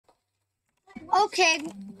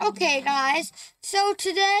Okay, guys. So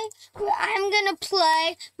today I'm gonna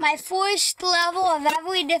play my first level of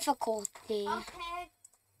every difficulty. Okay.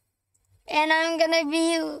 And I'm gonna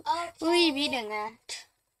be rebeating it.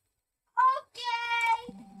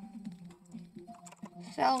 Okay.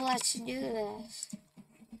 So let's do this.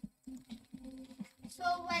 So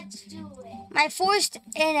let's do it. My first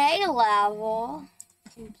NA level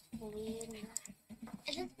It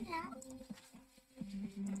doesn't have.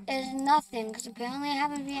 is nothing because apparently I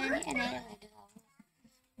haven't been any NA level.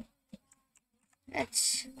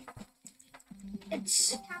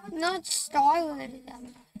 It's not started.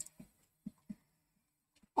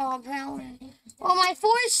 Oh, apparently. Well, my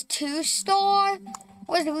first 2-star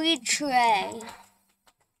was Retray.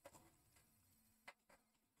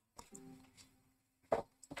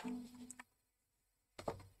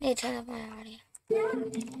 They turn up my audio.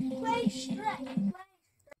 Play straight.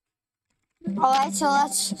 Alright, so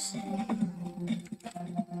let's.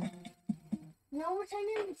 No, we're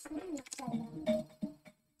turning the screen upside down.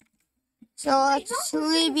 So let's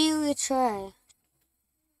rebeat Retray.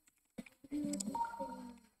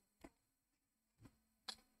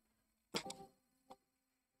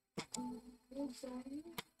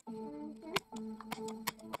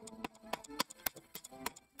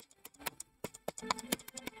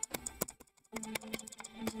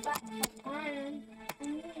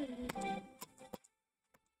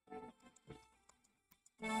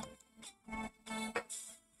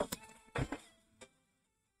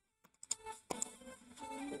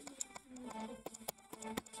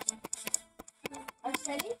 Are you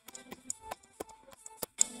ready?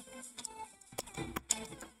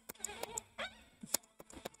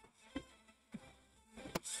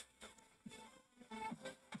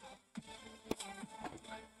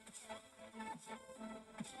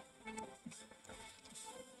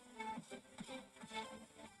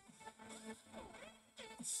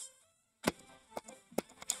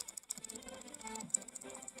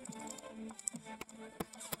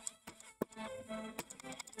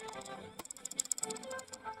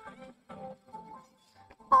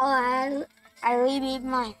 Oh, I rebeat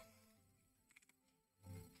mine.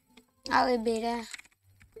 I rebeat it.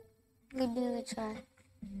 Rebeat Retray.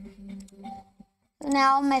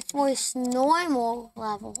 Now my first normal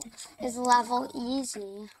level is level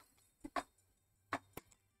easy.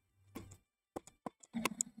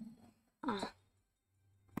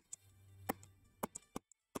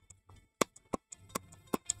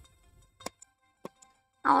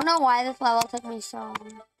 I don't know why this level took me so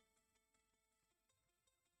long.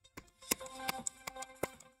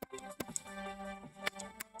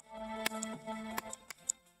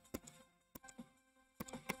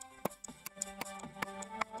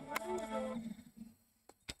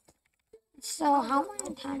 So how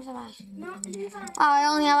many times have I? Oh, I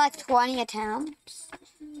only have like 20 attempts.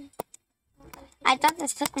 I thought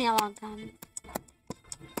this took me a long time.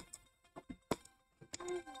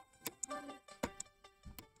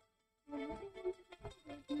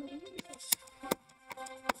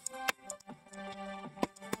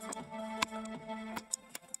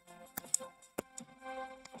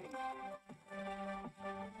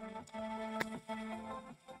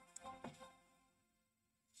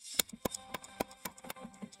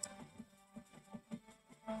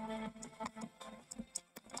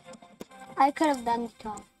 I could have done the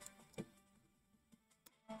top.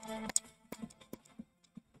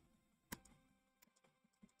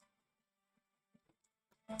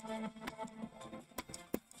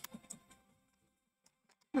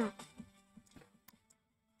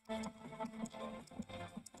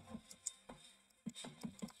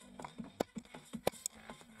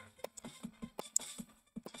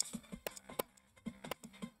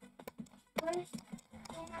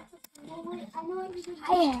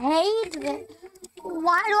 I hate it.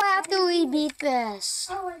 Why do I have to rebeat this?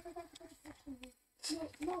 Oh, I forgot to put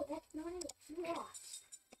the No, that's not it. You lost.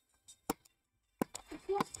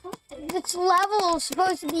 This level is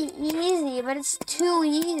supposed to be easy, but it's too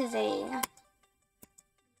easy.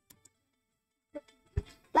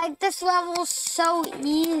 Like, this level is so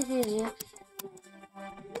easy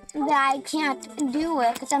that I can't do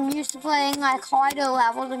it because I'm used to playing like harder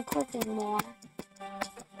levels and clicking more.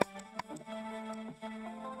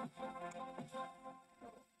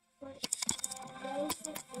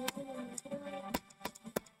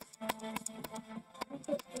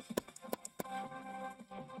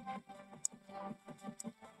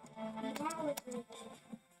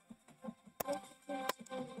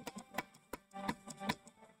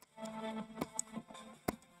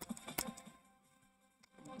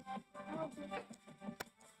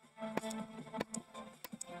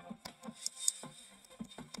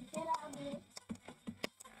 Get out of it.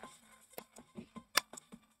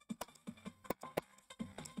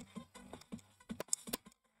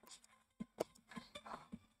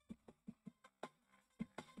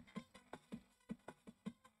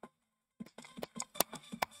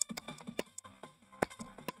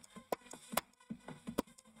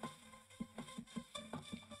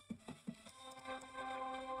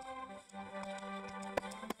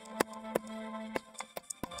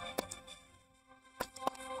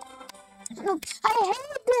 I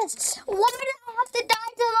hate this. Why do I have to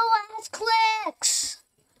die to the last clicks?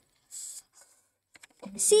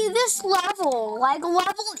 See this level, like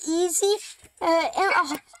level easy,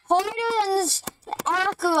 harder than this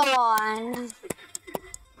Acheron.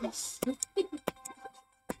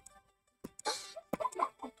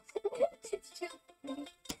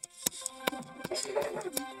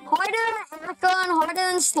 Harder than Acheron, harder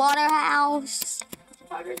than Slaughterhouse.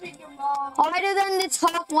 Harder than your mom. Harder than the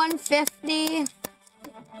top 150.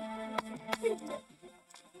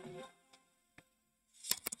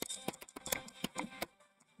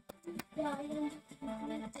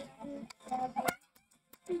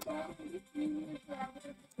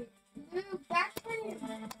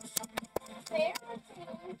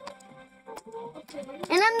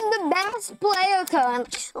 And I'm the best player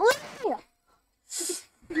currently.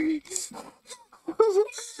 This level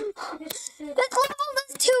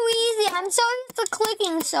is too easy. I'm so used to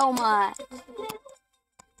clicking so much.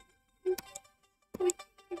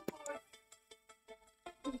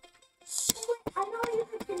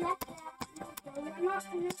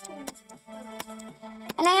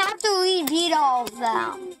 And I have to repeat all of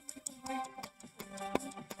them.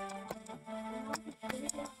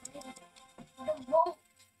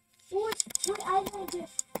 What I will do,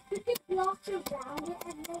 you can block around it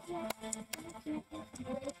and make it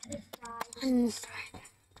break the side.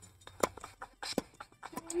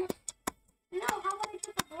 No, how about I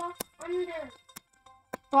put the block under?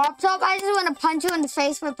 What's up? I just want to punch you in the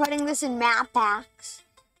face for putting this in map packs.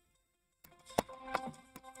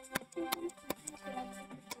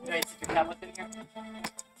 Do I stick your tablet in here?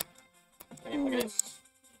 Are you okay?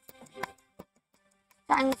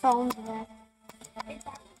 Trying phones there.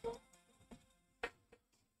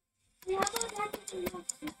 Yeah, how about that if you don't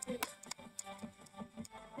see it?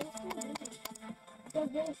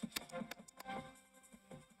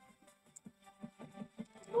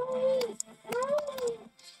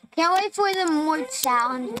 Can't wait for the more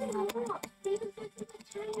challenging level.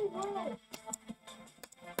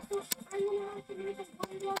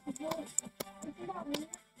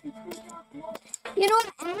 You know,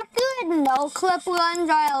 accurate no-clip runs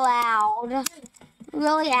are allowed.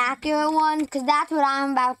 Really accurate ones, because that's what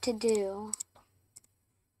I'm about to do.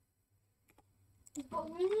 But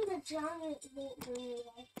we need a giant relay.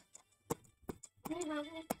 Can you have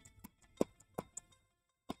it?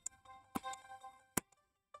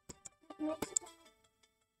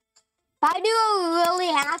 If I do a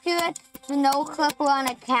really accurate no-clip run,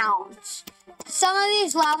 it counts. Some of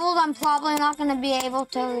these levels I'm probably not going to be able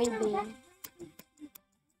to rebeat.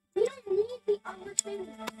 We don't need the other thing.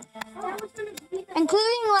 That was gonna be the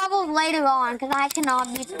Including levels later on, because I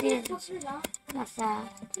cannot beat these. What's that?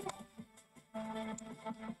 I'm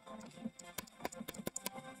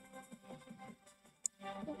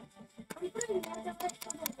putting more of it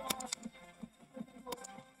for the wall.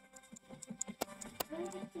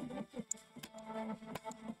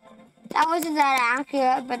 That wasn't that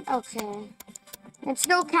accurate, but okay. It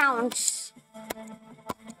still counts.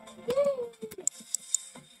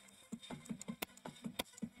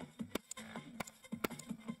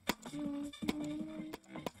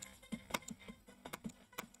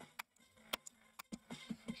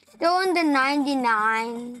 Still in the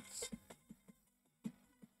 99s.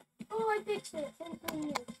 Oh, I fixed it. Thank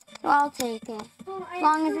you. So I'll take it. Oh, As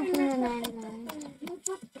long as it's in the 99s.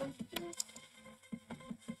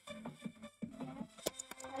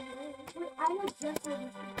 I know just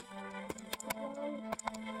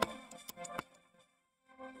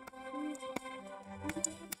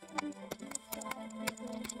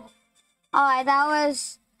Alright, that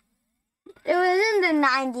was... It was in the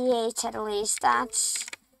 98 at least.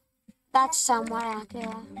 That's somewhat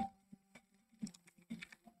accurate.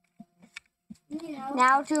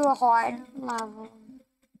 Now to a hard level.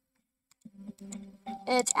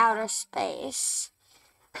 It's outer space.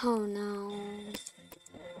 Oh no.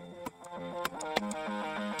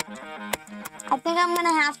 I think I'm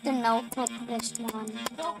gonna have to no-clip this one.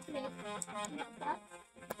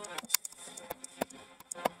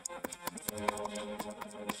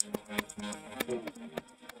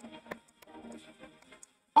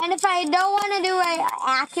 And if I don't want to do an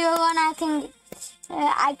accurate one,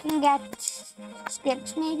 I can get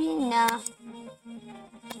skips maybe. No,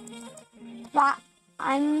 but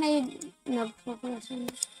I made no progression.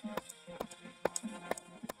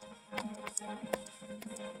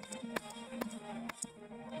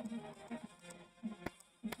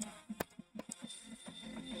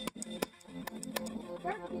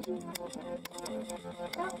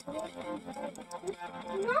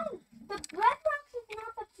 No, the bread box is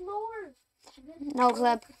not the floor. No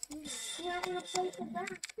clip. You're not gonna place it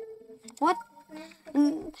back. What?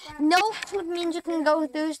 No clip means you can go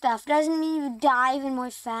through stuff. Doesn't mean you die even more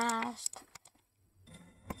fast.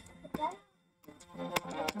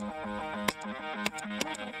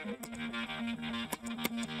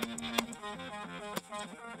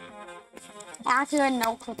 After a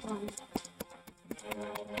no clip one.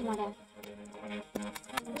 Whatever.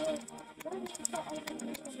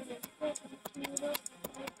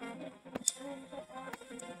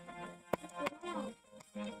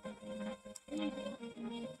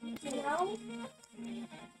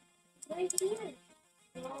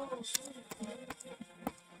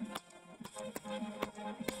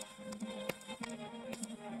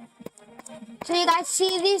 So you guys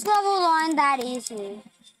see, these levels aren't that easy.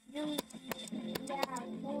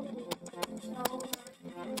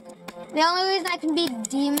 The only reason I can beat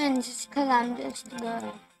demons is because I'm just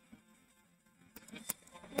good.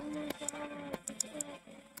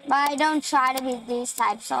 But I don't try to beat these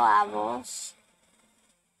types of levels.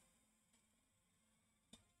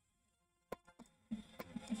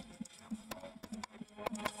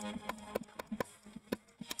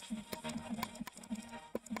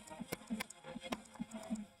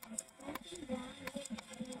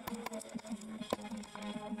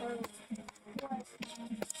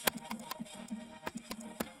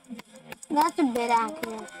 That's a bit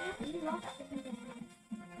accurate.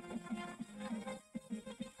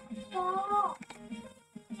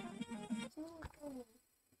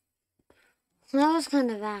 That was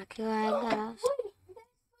kind of accurate, I guess.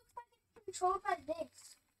 Controlled by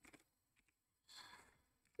this.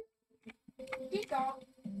 Keep going.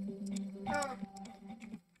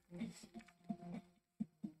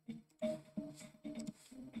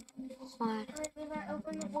 What?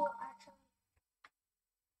 Open the bowl, actually.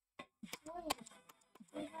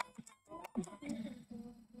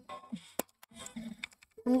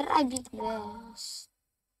 When did I beat this?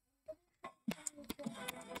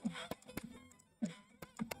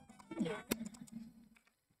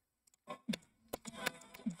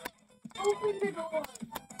 Open the door.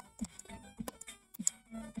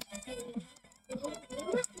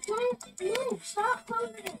 No, stop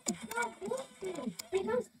closing it. It's not working.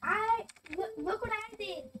 Because look what I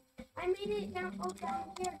did. I made it down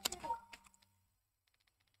here too.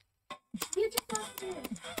 You just opened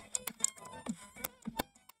it.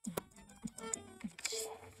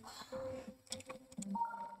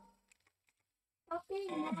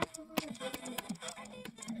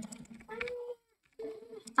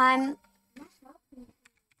 I'm...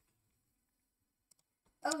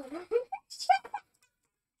 Oh,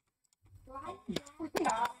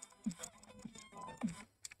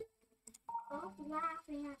 Stop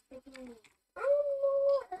laughing at the game. I'm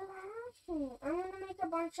not laughing. I'm gonna make a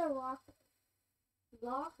bunch of lockers.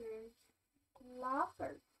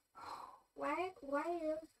 Why is why?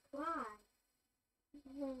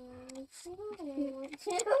 Stop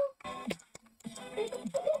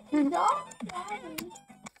laughing.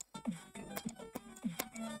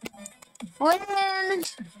 Win!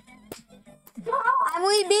 Stop! I'm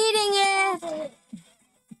rebeating it!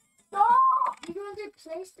 Stop! You're going to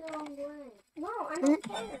place the wrong way. No, I don't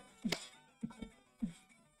care.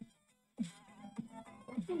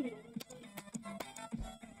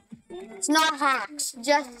 It's not hacks,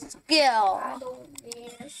 just skill. I don't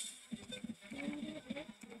care.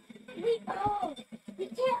 Oh, you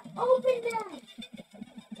can't open them.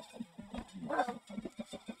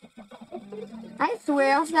 I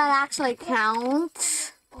swear if that actually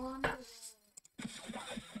counts.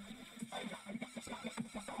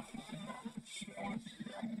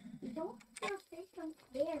 Don't say from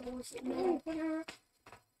there.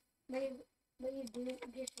 But you do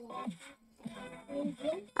just want.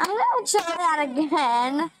 I'm gonna try that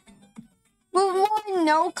again. With more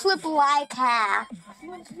no-clip like hacks.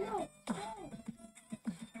 No.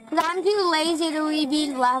 Because I'm too lazy to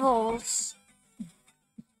rebeat levels.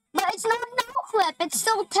 But it's not no-clip, it's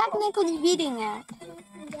still technically beating it.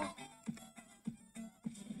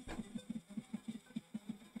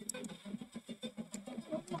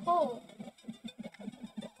 What's the hole?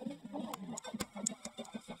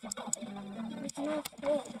 There's no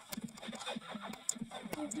hole.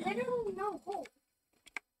 There's literally no hole.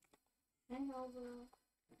 I know, bro.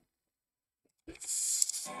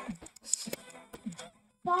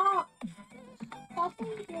 Stop. Stop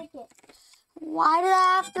and break it. Why did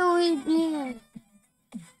I have to rebeat it?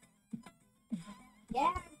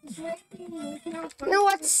 Yeah, it's working. You know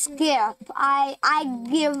what? Skip. I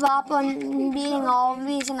give up on beating all of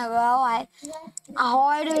these in a row.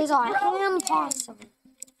 Harders are impossible.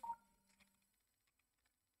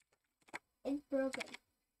 It's broken.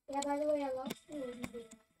 Yeah, by the way, I lost the video.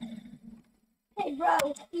 Hey, bro,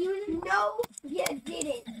 you know you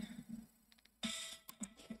didn't.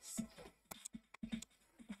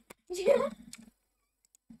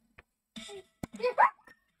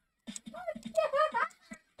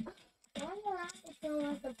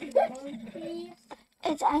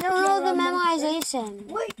 It's I don't know the memorization.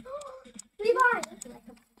 Wait, Levi,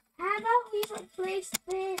 how about we replace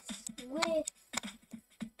this with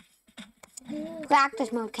this?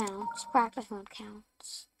 Practice mode counts. Practice mode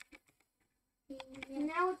counts. And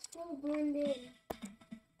now it's full blend in.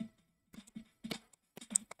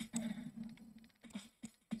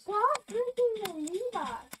 Stop drinking the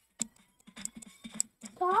Levi.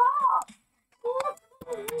 Stop.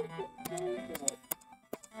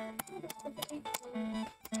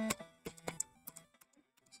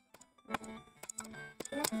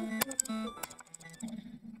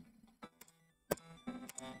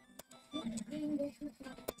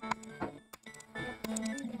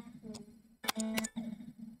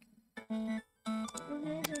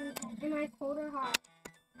 Am I cold or hot?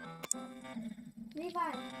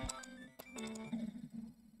 Levi.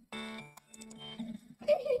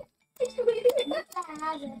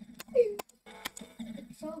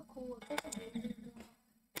 It's so cool.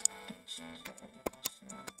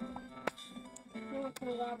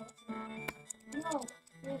 No,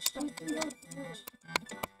 there's something else.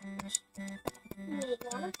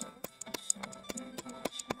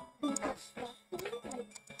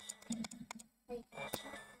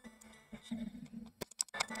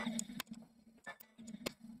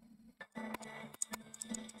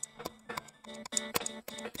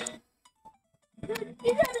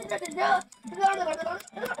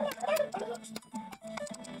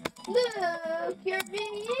 Look, you're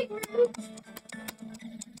big group.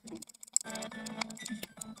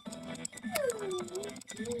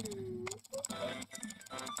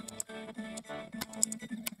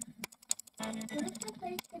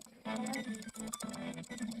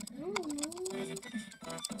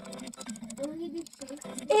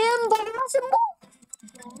 Impossible.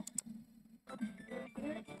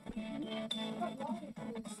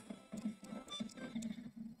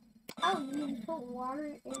 Oh, you put water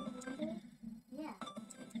in water? Yeah.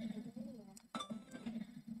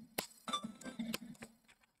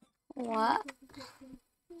 What?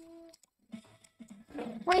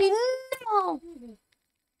 Wait, no.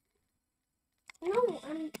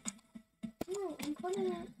 I'm putting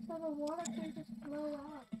it so the water can just flow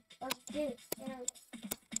out of this area.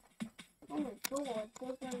 Oh my god,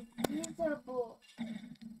 those are usable.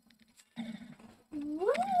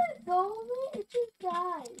 Where did it go? It just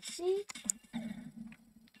died. See?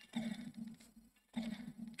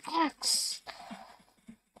 X.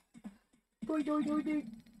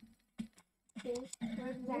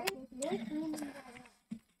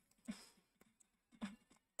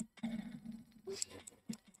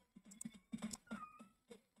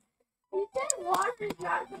 You said water is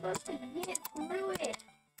not supposed to get through it.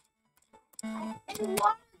 And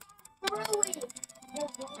water through it.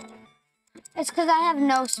 It's because I have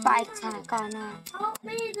no spike attack on her. Help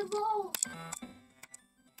me, the boat.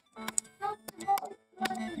 Help the boat.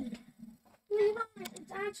 Levi,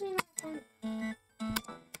 it's actually not fun.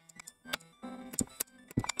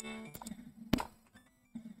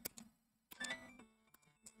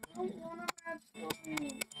 I don't want to have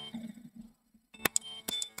stories.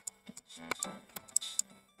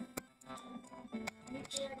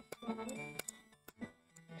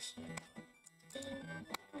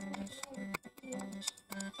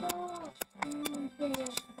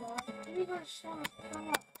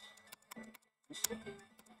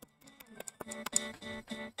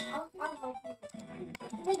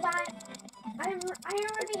 I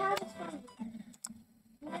already have this one.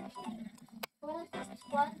 What is this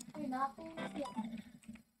one for nothing?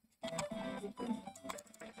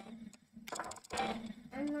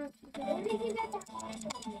 I'm not sure. Where did you get that one?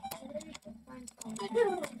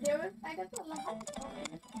 I got the last one.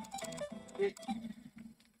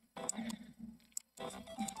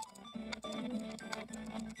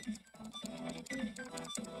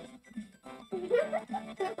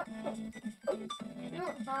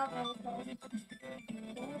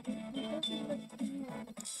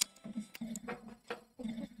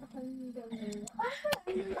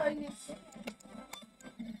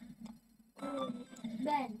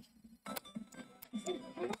 Ben.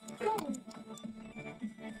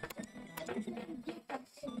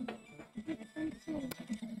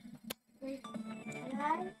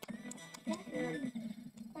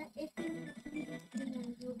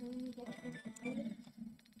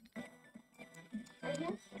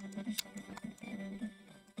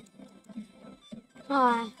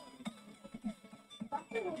 Hi.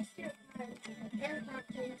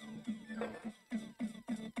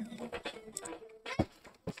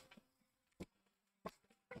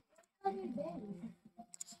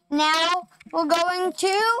 Now we're going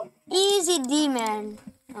to easy demon.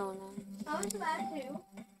 Oh no. I was about to.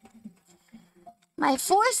 My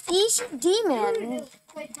first easy demon.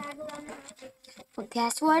 Wait, tag around the house. Well,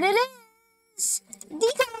 guess what it is?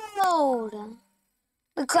 Decode.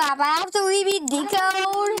 But crap, I have to repeat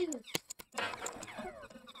decode.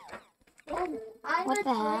 What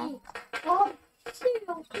the heck? What?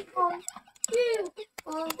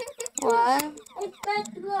 What?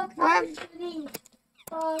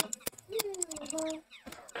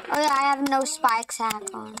 Oh yeah, I have no spikes hack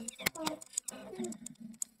on.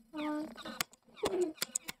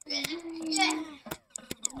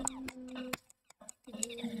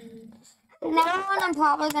 Now I'm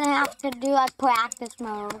probably gonna have to do like practice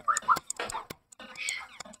mode.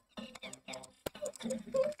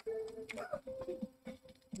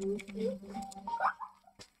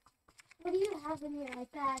 What do you have in your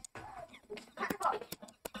iPad?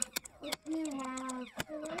 What do you have?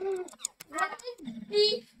 What is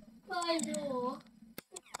beef puzzle?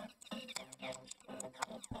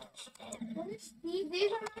 What is Steve?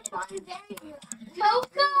 These are my fun games.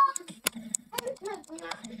 Coco!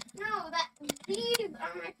 No, these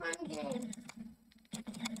are my fun games.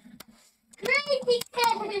 Crazy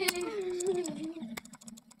Cat!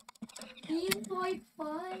 Game Boy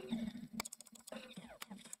Fun?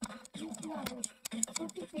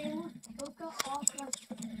 Toka Office,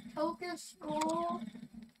 Toka School.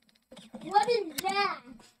 What is that?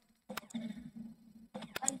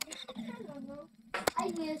 I don't know.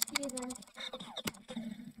 I just see that.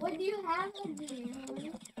 What do you have in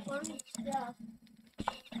here? Fun stuff.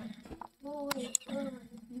 Oh, wait,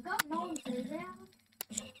 you got no one playground?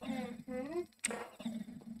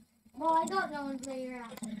 Well, I got no one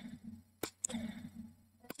playground.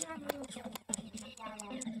 That's not real.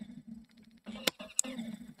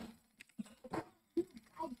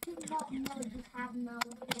 I did not know you have no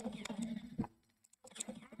playground.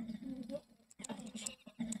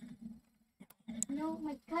 No,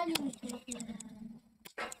 my cousin's talking about it.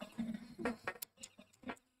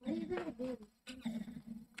 What are you gonna do?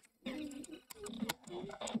 Hey,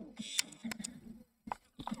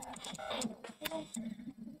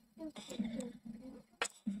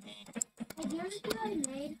 do you understand what I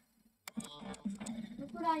made? Look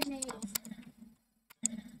what I made.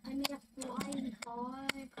 I made a flying car.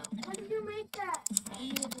 How did you make that? I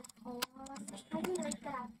made a car. How did you make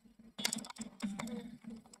that?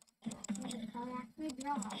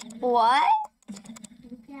 What?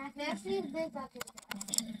 Let's see if this after.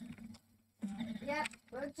 Yep,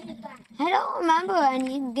 let's see that. I don't remember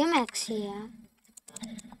any gimmicks here.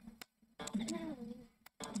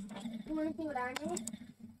 You want to see what I made?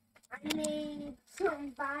 I made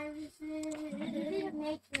some viruses. You didn't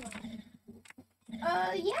make them. Yeah, I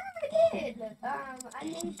did. I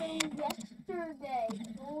made them yesterday.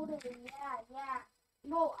 Totally, yeah.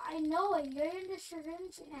 No, I know it. You're in the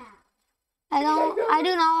syringe now. I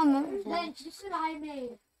do not remember that. Then just what I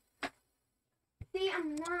made. See,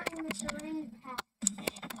 I'm not in the syringe pack.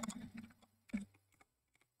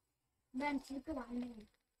 Then look what I made.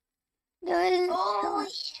 There isn't. Oh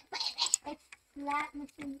yeah, baby. It's flat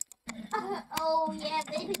machine. Oh yeah,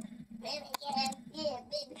 baby. Baby, yeah, baby.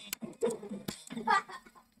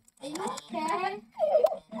 Are you okay?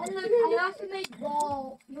 And look, I also made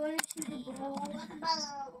ball. You want to see the ball? Look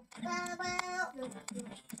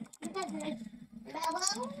at this.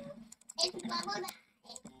 It's bubble.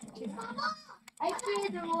 It's bubble. I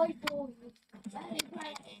created the Roy Toy.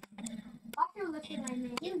 Also, look what I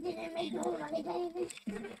made. You didn't make the Roy Baby.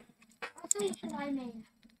 Also, look what I made.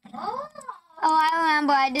 Oh! Oh, I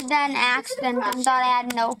remember. I did that in accident and thought I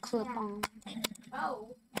had no clip on.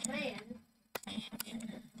 Oh, man.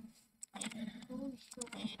 Holy shit.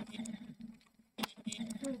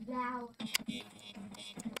 Wow.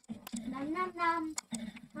 Nom nom nom.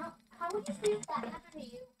 How would you feel if that happened to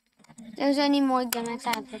you? There's any more gimmicks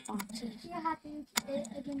out of the boxes. If you happened to it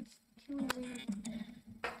against two women.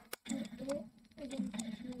 It against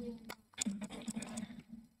two women.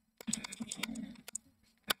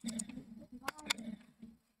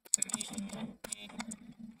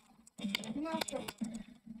 Nothing.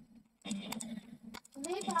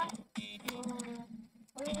 Leave us.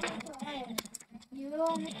 You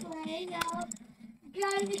don't play out.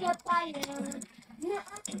 Gotta get fired.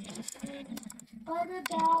 What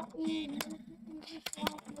about you?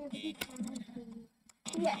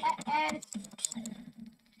 Yes.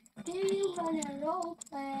 Do you wanna role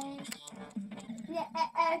play? Yes.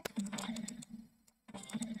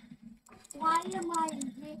 Why am I in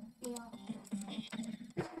jail?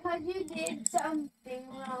 Because you did something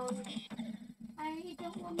wrong. I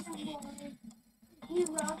don't want to worry. He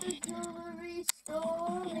robbed a jewelry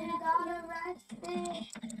store and got arrested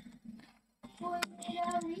for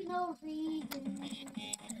no reason.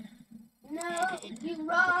 No, you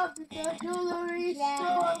robbed the jewelry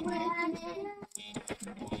store with me.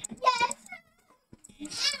 Yes!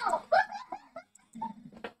 Ow!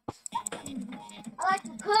 I like to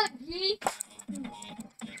cook, G.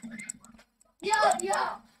 Yo!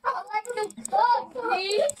 I like to cook,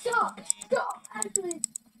 G. Stop! Actually.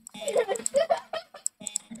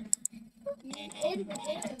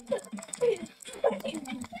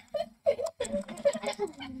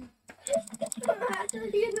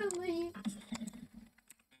 Actually,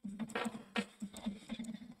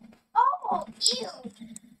 oh, ew!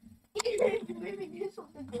 Maybe do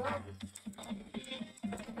something gross.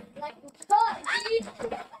 Like cut, stop!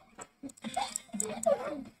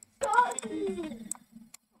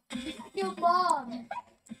 Your mom.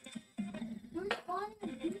 You're fun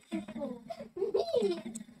and beautiful. Me?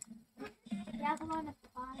 Yeah, I'm on a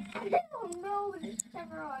pie. I don't know what it's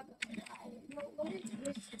ever on the pie. What is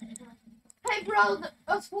this? Hey, bro,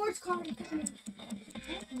 a sports car is coming.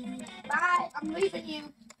 Bye. I'm leaving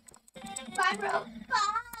you. Bye, bro.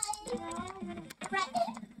 Bye. Right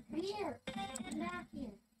here. Not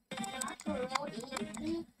here. That's a road.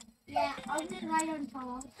 Yeah, I'll get right on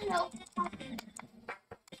top. No.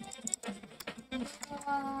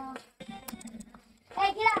 Hey,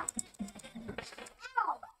 get out.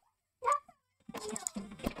 Ow.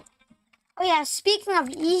 Oh yeah, speaking of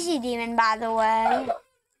Easy Demon, by the way.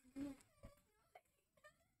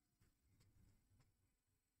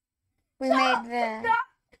 We made the...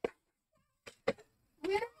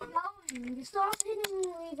 Where are we going? Stop hitting me,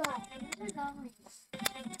 Levi. Where are we going?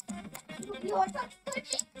 You're such a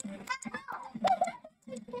good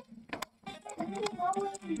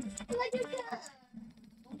like you're good.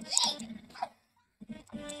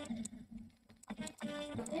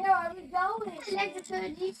 Where are we going? I like the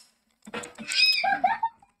cookies. I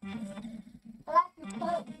like the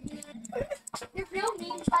cookies. Your real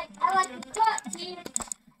means like I like the cookies.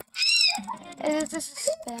 Is this a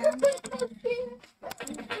spam? Where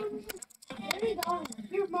are we going?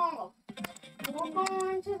 Your mom. We're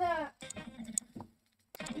going to the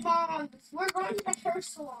mom. We're going to the hair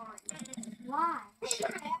salon. Why? I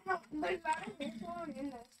don't know. There's not a hair salon in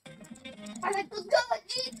this. I like the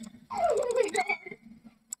cookies. Oh my god.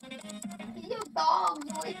 You dogs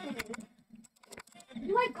away from me.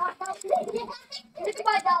 You like got dogs? Look at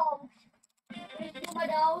my dogs. Look at my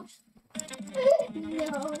dogs.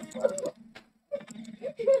 No.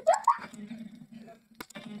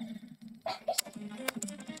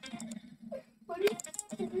 What do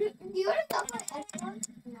you want to talk about Xbox?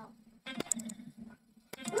 No.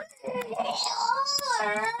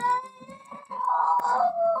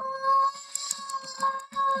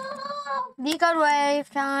 Decode wave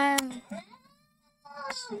time.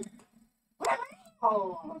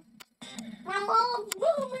 Oh. My mom's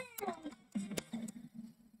Ruben.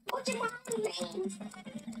 What's your mom's name?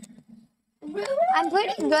 Ruben? I'm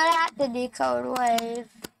pretty good at the decode wave.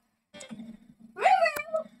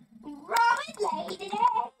 Robin lady.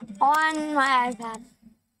 On my iPad.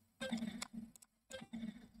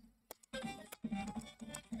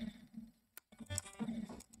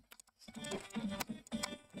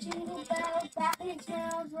 Jingle bells, backwards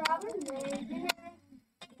bells, Robin lady.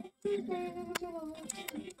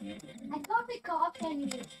 I called the cop on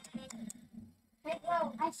you. Hey, bro,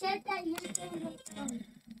 I said that you're trying to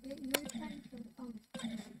you're trying to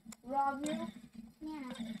rob you?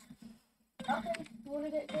 Yeah. Okay, what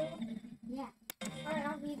did it do? Yeah. Alright,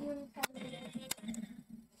 I'll leave you in the cabinet.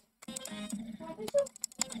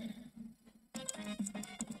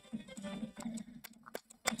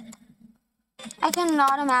 I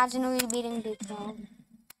cannot imagine we beating decode.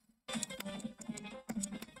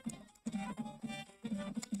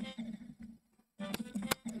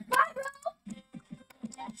 Bye, bro!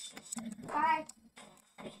 Bye.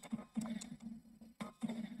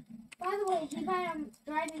 By the way, Levi, I'm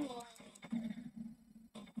driving one.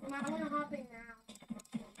 I want to hop in now.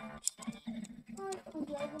 Alright, I'm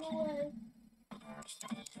driving away.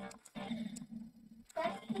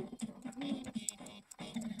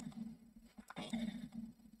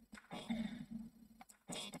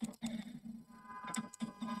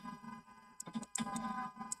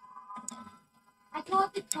 I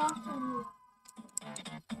called the cops on you.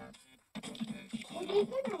 Well, they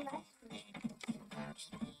can arrest me.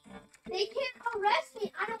 They can't arrest me.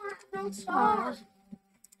 I don't have no scars.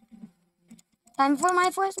 Time for my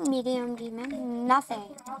first medium demon.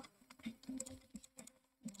 Nothing.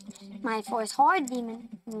 My first hard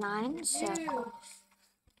demon. 9 circles.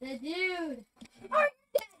 The dude.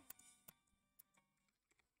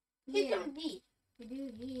 Get some deep. You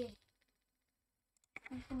do here.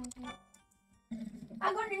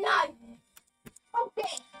 I got a knife.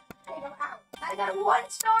 Okay. Take him out. I got a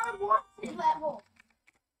 1-star wanted level.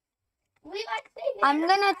 We like say that. I'm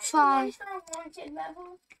gonna try. 1-star wanted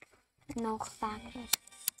level. No factors.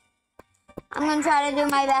 I'm gonna try to do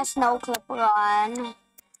my best no clip run.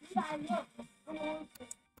 Yeah, look.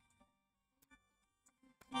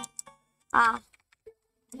 Ah.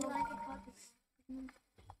 You like a copy?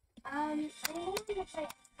 I'm going to say.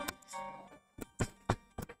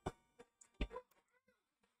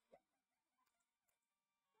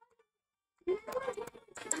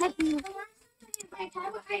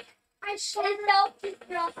 I should know keep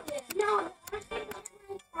dropping. No, the last thing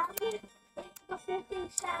I tablet, the whole thing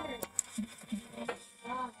shattered. Because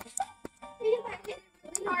I hit it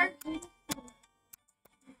really hard.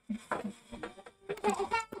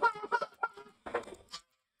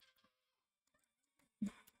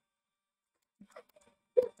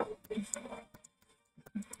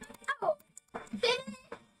 Oh, finish.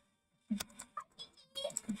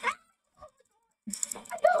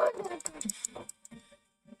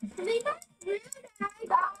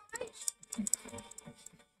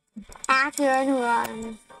 Accurate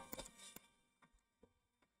run.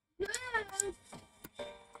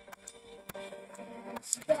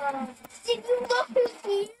 Did you look who's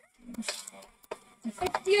here?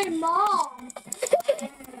 It's your mom.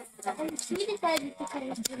 And she decided to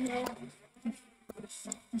come to me.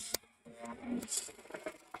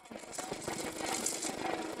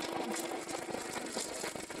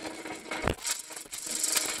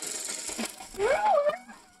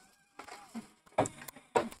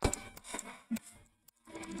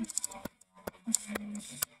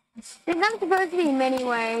 There's not supposed to be many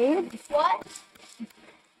waves. What?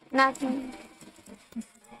 Nothing.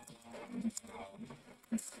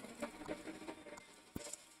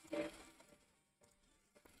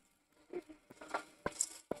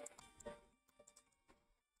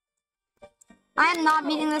 I am not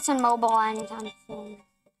beating this in mobile anytime soon.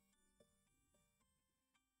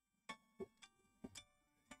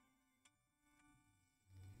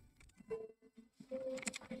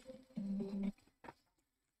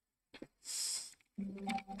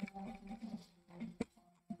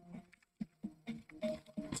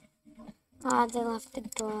 Ah, they left the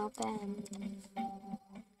door open.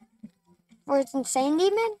 Where's Insane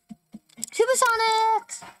Demon? Supersonic!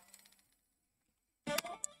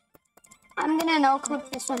 I'm gonna no clip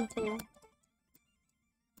this one too.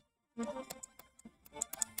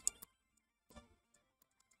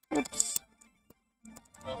 Oops.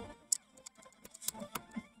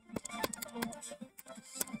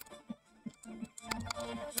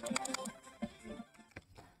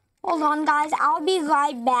 Hold on, guys. I'll be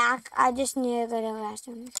right back. I just need to go to the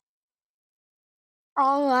restroom.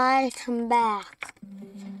 Alright, I'm back.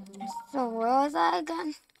 So, where was I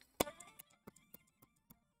again?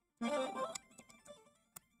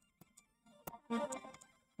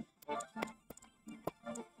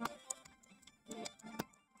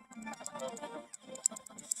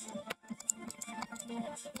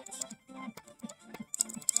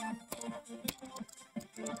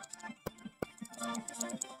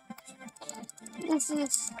 This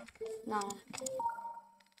is no.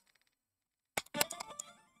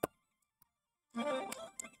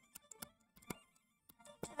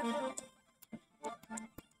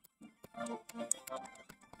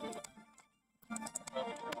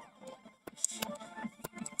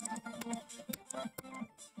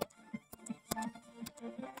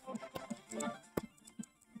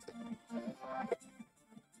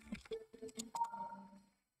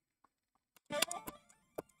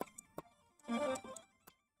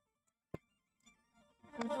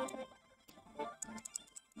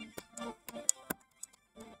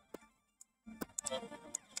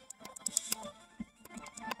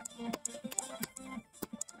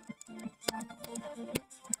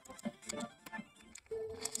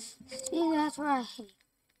 See, that's what I hate.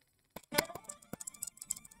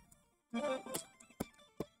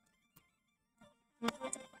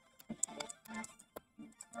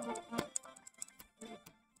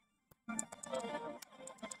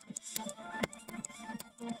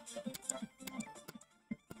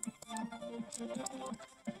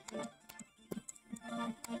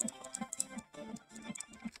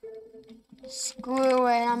 Screw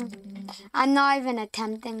it. I'm not even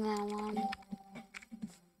attempting that one.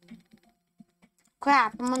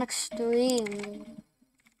 Crap, I'm on extreme.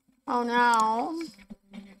 Oh no.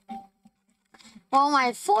 Well,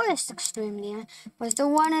 my forest extreme here was the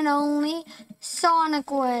one and only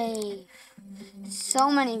Sonic Wave.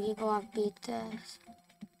 So many people have beat this.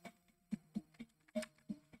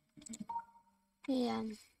 Yeah.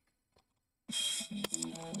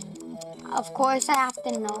 Of course, I have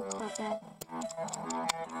to no clip it.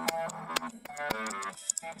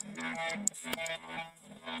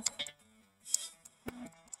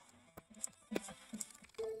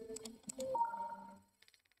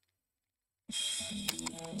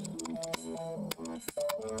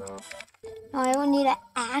 No, I don't need an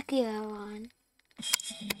accurate one.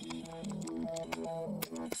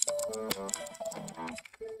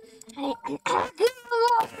 I need an accurate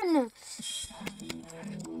one.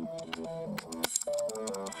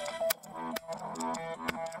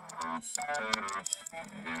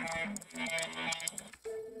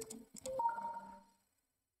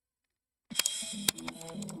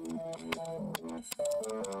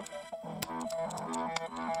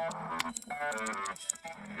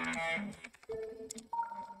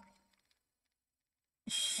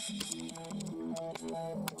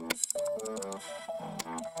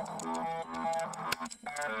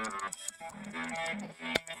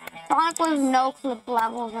 Sonic with no clip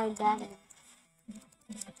levels are better.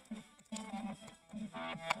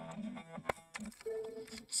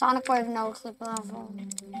 Sonic with no clip level.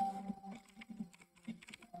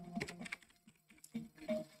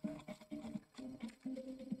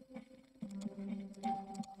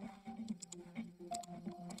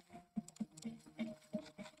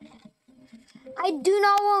 I do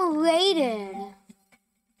not want rated.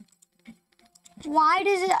 Why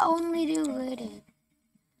does it only do rated?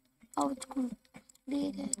 Oh, it's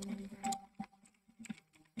completed.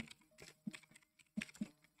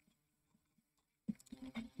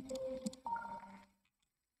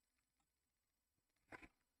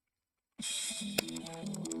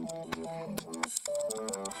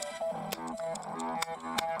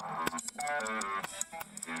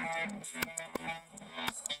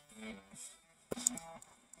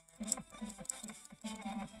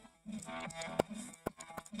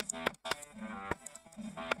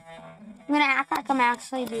 I'm gonna act like I'm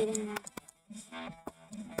actually beating them.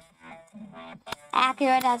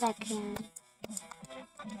 Accurate as I can.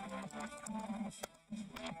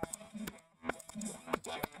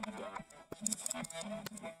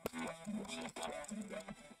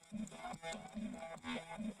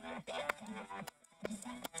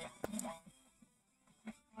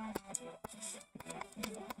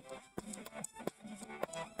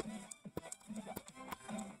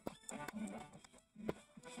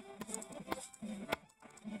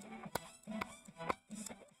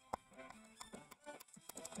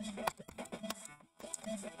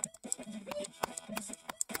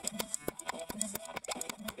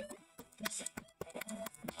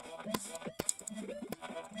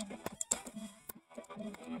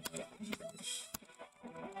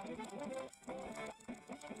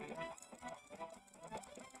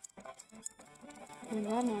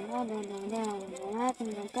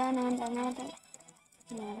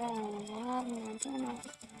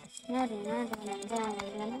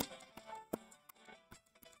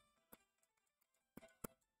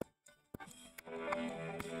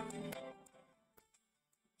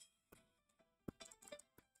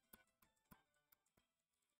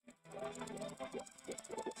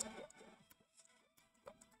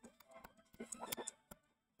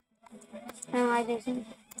 I like this.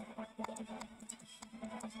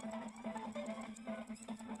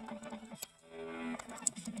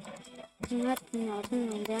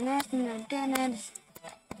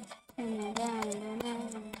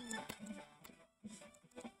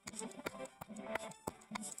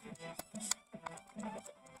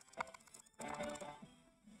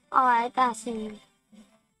 Alright, that seems.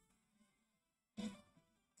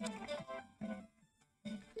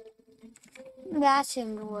 That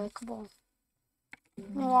seemed workable.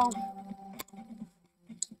 Well,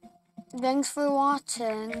 thanks for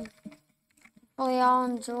watching. Hopefully y'all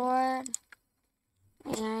enjoyed.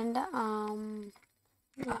 And,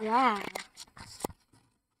 yeah.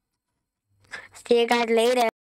 See you guys later.